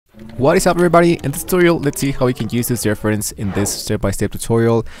What is up everybody? In this tutorial, let's see how we can use this reference in this step-by-step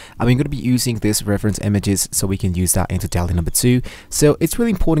tutorial. I'm going to be using this reference images so we can use that into Dall-E number 2. So it's really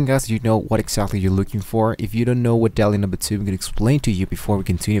important guys that you know what exactly you're looking for. If you don't know what Dall-E number 2, I'm going to explain to you before we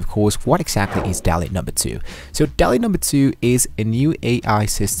continue, of course, what exactly is Dall-E number 2. So Dall-E number 2 is a new AI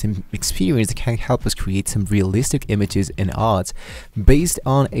system experience that can help us create some realistic images and art based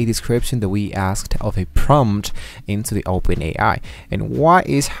on a description that we asked of a prompt into the OpenAI. And what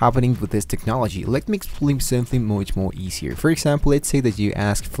is happening with this technology? Let me explain something much more easier. For example, let's say that you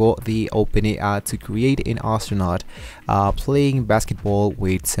ask for the OpenAI to create an astronaut playing basketball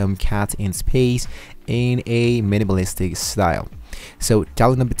with some cat in space in a minimalistic style. So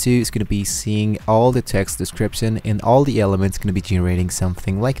Dall-E number 2 is going to be seeing all the text description and all the elements going to be generating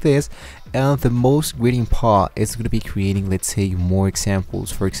something like this, and the most grading part is going to be creating, let's say, more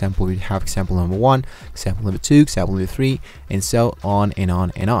examples. For example, we have example number 1, example number 2, example number 3, and so on and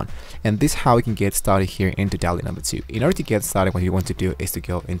on and on. And this is how we can get started here into Dall-E number 2. In order to get started, what you want to do is to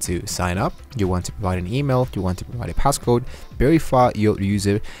go into sign up. You want to provide an email, you want to provide a passcode, verify your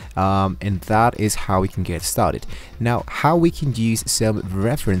user, and that is how we can get started. Now, how we can use some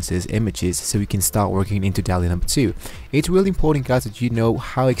references images so we can start working into Dall-E number 2. It's really important guys that you know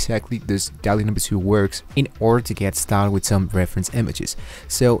how exactly this Dall-E number 2 works in order to get started with some reference images.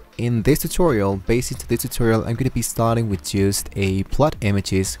 So in this tutorial, based into this tutorial, I'm going to be starting with just a plot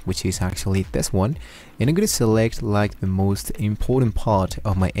images, which is actually this one, and I'm going to select like the most important part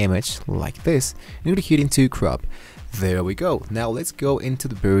of my image like this. I'm going to hit into crop. There we go. Now let's go into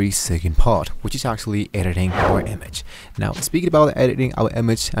the very second part, which is actually editing our image. Now speaking about editing our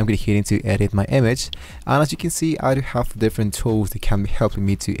image, I'm going to hit into edit my image, and as you can see, I do have different tools that can be helping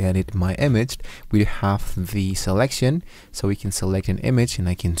me to edit my image. We have the selection, so we can select an image and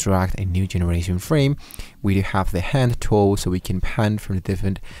I can drag a new generation frame. We do have the hand tool, so we can pan from the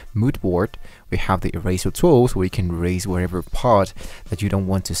different mood board. We have the eraser tool, so we can erase whatever part that you don't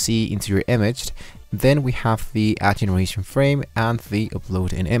want to see into your image. Then we have the add generation frame and the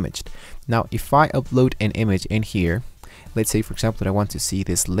upload an image. Now if I upload an image in here, let's say for example that I want to see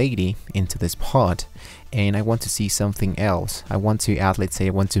this lady into this part and I want to see something else. I want to add, let's say I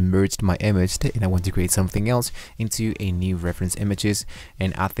want to merge my image and I want to create something else into a new reference images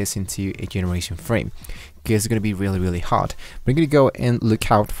and add this into a generation frame, because it's going to be really hard. We're going to go and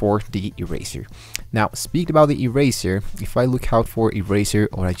look out for the eraser. Now speaking about the eraser, if I look out for eraser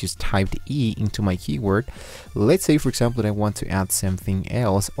or I just typed E into my keyword, let's say for example that I want to add something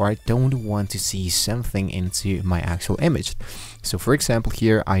else or I don't want to see something into my actual image. So for example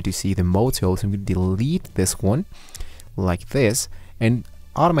here I do see the motel, so I'm going to delete this one like this, and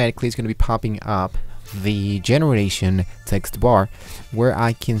automatically it's going to be popping up the generation text bar where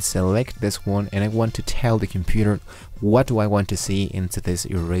I can select this one and I want to tell the computer what do I want to see into this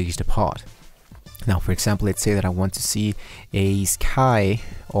erased part. Now for example, let's say that I want to see a sky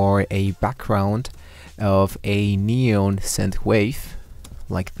or a background of a neon synth wave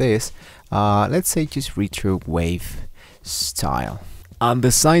like this, let's say just retro wave style. And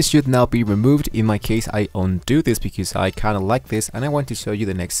the sign should now be removed. In my case, I undo this because I kind of like this, and I want to show you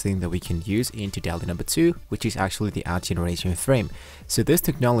the next thing that we can use into Dall-E number 2, which is actually the add generation frame. So this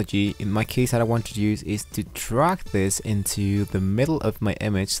technology, in my case, that I want to use is to drag this into the middle of my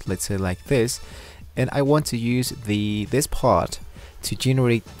image, let's say like this, and I want to use this part to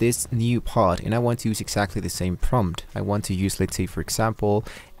generate this new part, and I want to use exactly the same prompt. I want to use, let's say for example,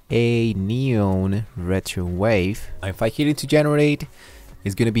 a neon retro wave. If I hit it to generate,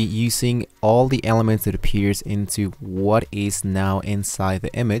 it's going to be using all the elements that appears into what is now inside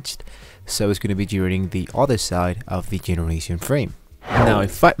the image, so it's going to be generating the other side of the generation frame. Now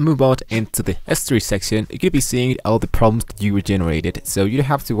if I move out into the history section, you're going to be seeing all the prompts that you were generated, so you don't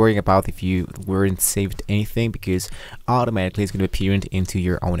have to worry about if you weren't saved anything, because automatically it's going to appear into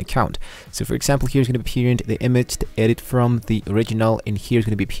your own account. So for example, here's going to be appearing the image to edit from the original, and here's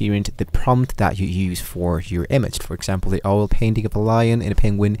going to be appearing the prompt that you use for your image. For example, the oil painting of a lion and a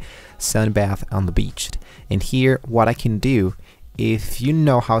penguin sunbath on the beach. And here what I can do, if you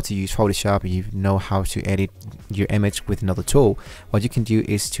know how to use Photoshop, you know how to edit your image with another tool, what you can do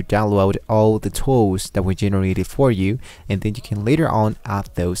is to download all the tools that were generated for you, and then you can later on add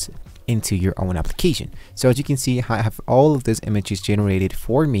those into your own application. So as you can see, I have all of these images generated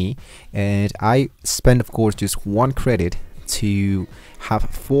for me, and I spend of course just 1 credit to have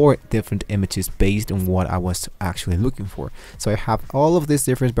 4 different images based on what I was actually looking for. So I have all of these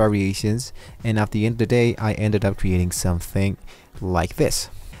different variations, and at the end of the day I ended up creating something like this.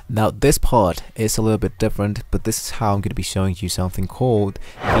 Now this part is a little bit different, but this is how I'm going to be showing you something called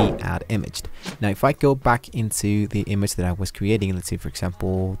the add image. Now if I go back into the image that I was creating, let's say for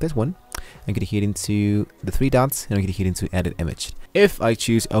example this one, I'm going to hit into the three dots and I'm going to hit into edit image. If I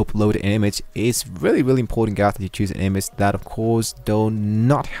choose upload an image, it's really important guys that you choose an image that of course do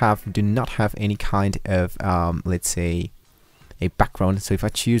not have any kind of let's say a background. So if I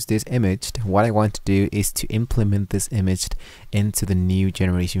choose this image, what I want to do is to implement this image into the new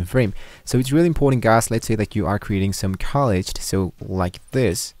generation frame. So it's really important guys, let's say that you are creating some college, so like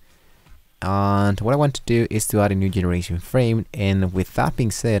this, and what I want to do is to add a new generation frame. And with that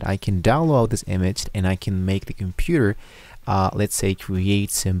being said, I can download this image and I can make the computer let's say create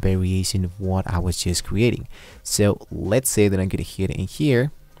some variation of what I was just creating. So let's say that I'm going to hit in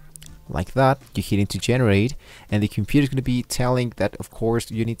here like that, you hit into generate, and the computer is going to be telling that of course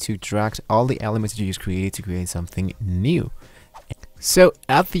you need to drag all the elements that you just created to create something new. So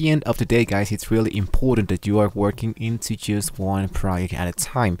at the end of the day guys, it's really important that you are working into just one project at a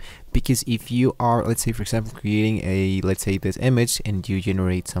time, because if you are, let's say for example, creating a, let's say this image, and you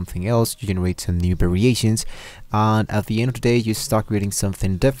generate something else, you generate some new variations, and at the end of the day you start creating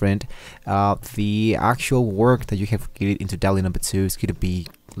something different, the actual work that you have created into Dall-E number 2 is going to be,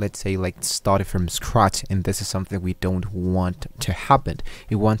 let's say, like started from scratch, and this is something we don't want to happen.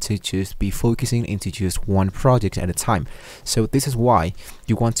 We want to just be focusing into just one project at a time. So this is why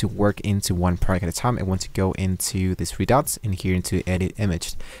you want to work into one project at a time. I want to go into these three dots and here into edit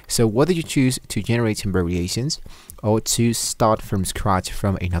image. So whether you choose to generate some variations or to start from scratch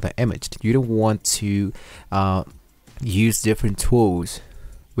from another image, you don't want to use different tools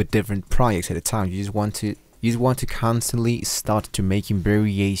with different projects at a time. You just want to constantly start to making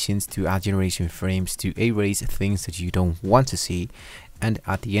variations, to add generation frames, to erase things that you don't want to see. And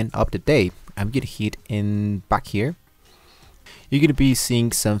at the end of the day, I'm going to hit in back here. You're going to be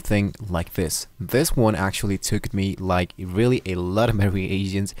seeing something like this. This one actually took me like really a lot of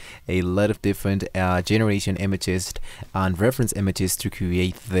variations, a lot of different generation images and reference images to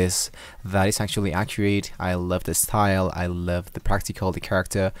create this. That is actually accurate. I love the style, I love the practical, the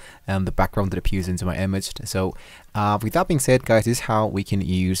character, and the background that appears into my image. So with that being said guys, this is how we can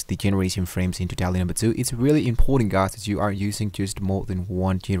use the generation frames into Dall-E number 2. It's really important guys that you are using just more than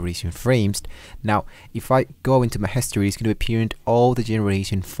one generation frames. Now if I go into my history, it's going to appear in all the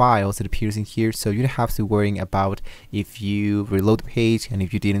generation files that appears in here, so you don't have to worry about if you reload the page and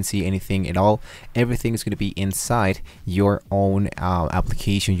if you didn't see anything at all. Everything is going to be inside your own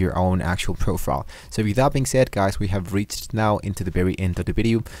application, your own actual profile. So with that being said guys, we have reached now into the very end of the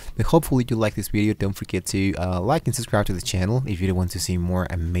video, but hopefully you like this video. Don't forget to like and subscribe to the channel if you want to see more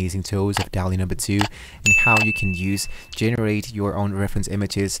amazing tools of Dall-E number 2 and how you can generate your own reference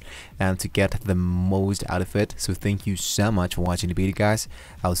images and to get the most out of it. So thank you so much for watching the video guys.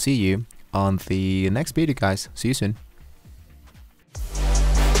 I'll see you on the next video guys. See you soon.